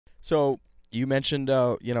So you mentioned,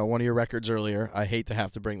 one of your records earlier. I hate to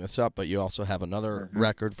have to bring this up, but you also have another Hmm.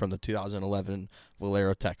 record from the 2011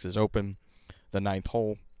 Valero Texas Open, the ninth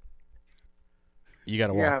hole. You got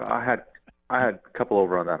to walk. Yeah, I had a couple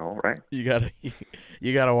over on that hole, right? You got to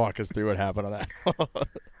you got to walk us through what happened on that.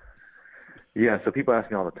 Yeah. So people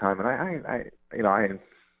ask me all the time, and I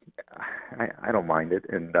don't mind it.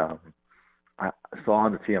 And I saw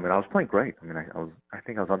on the tee. I mean, I was playing great. I mean, I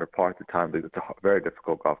think I was under par at the time. It's a very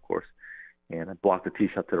difficult golf course, and I blocked the tee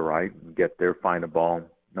shot to the right, and get there, find the ball,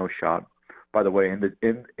 no shot. By the way, in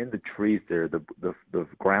the trees there, the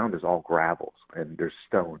ground is all gravels, and there's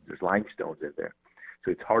limestones in there,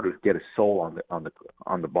 so it's hard to get a soul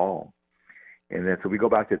on the ball. And then so we go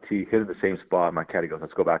back to the tee, hit in the same spot. My caddy goes,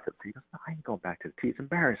 "Let's go back to the tee." He goes, "No, I ain't going back to the tee. It's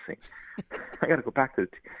embarrassing. I got to go back to the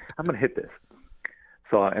tee. I'm gonna hit this."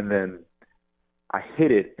 So and then I hit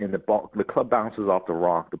it, and the club bounces off the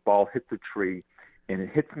rock. The ball hits the tree, and it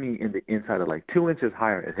hits me in the inside of like 2 inches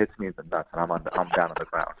higher. It hits me in the nuts, and I'm down on the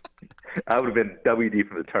ground. I would have been WD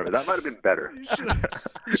from the tournament. That might have been better.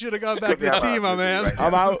 You should have gone back to the team, my man. Right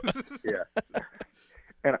I'm out. Yeah.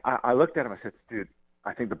 And I looked at him. I said, "Dude,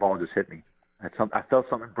 I think the ball just hit me. I felt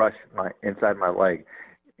something brush my inside my leg."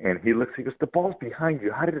 And he looks. He goes, "The ball's behind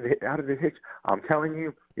you. How did it hit? How did it hit you?" I'm telling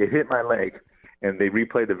you, it hit my leg. And they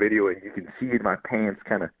replayed the video, and you can see my pants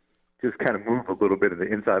kind of move a little bit in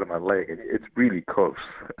the inside of my leg, and it's really close.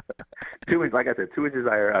 2 inches, like I said, 2 inches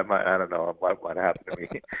higher. I don't know what happened to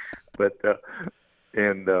me, but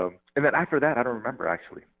and then after that, I don't remember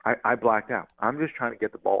actually. I blacked out. I'm just trying to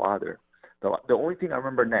get the ball out of there. The only thing I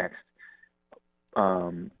remember next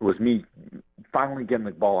was me finally getting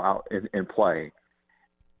the ball out in play,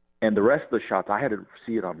 and the rest of the shots I had to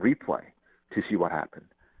see it on replay to see what happened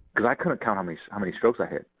because I couldn't count how many strokes I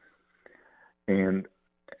hit, and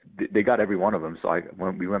they got every one of them. So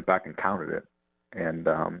when we went back and counted it, and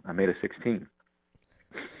I made a 16.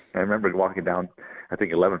 I remember walking down, I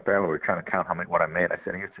think 11th fairway. We were trying to count what I made. I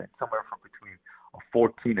said, "You're saying somewhere from between a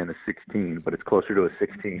 14 and a 16, but it's closer to a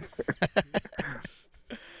 16."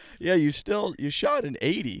 Yeah, you shot an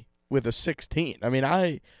 80 with a 16. I mean,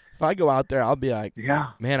 if I go out there, I'll be like,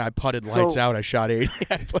 Yeah. man, I putted lights out. I shot 80.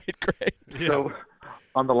 I played great. Yeah. So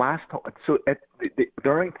on the last,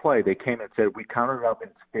 during play, they came and said we counted it up in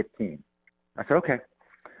 15. I said okay.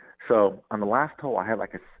 So on the last hole, I had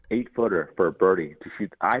like a 8-footer for a birdie to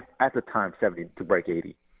shoot. At the time 70 to break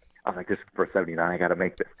 80. I was like, this is for 79. I got to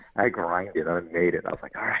make this. I grinded and made it. I was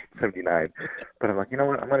like, all right, 79. But I'm like, you know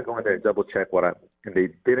what? I'm gonna go in there and double check and they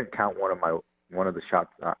didn't count one of the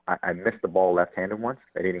shots. I missed the ball left-handed once.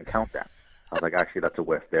 They didn't count that. I was like, actually, that's a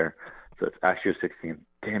whiff there. So it's actually a 16.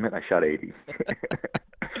 Damn it, I shot 80.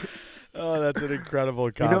 Oh, that's an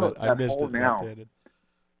incredible comment. I missed hole it. now, Left-handed.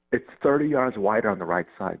 it's 30 yards wider on the right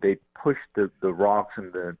side. They pushed the rocks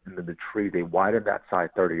and the tree. They widened that side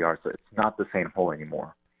 30 yards, so it's not the same hole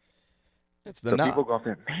anymore. It's the So knot. people go up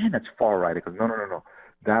there, man, that's far right. It goes, no.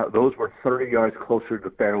 Those were 30 yards closer to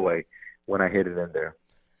the fairway when I hit it in there.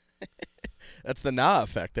 That's the nah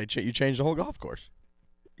effect. You changed the whole golf course.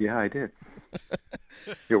 Yeah, I did.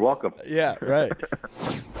 You're welcome. Yeah, right.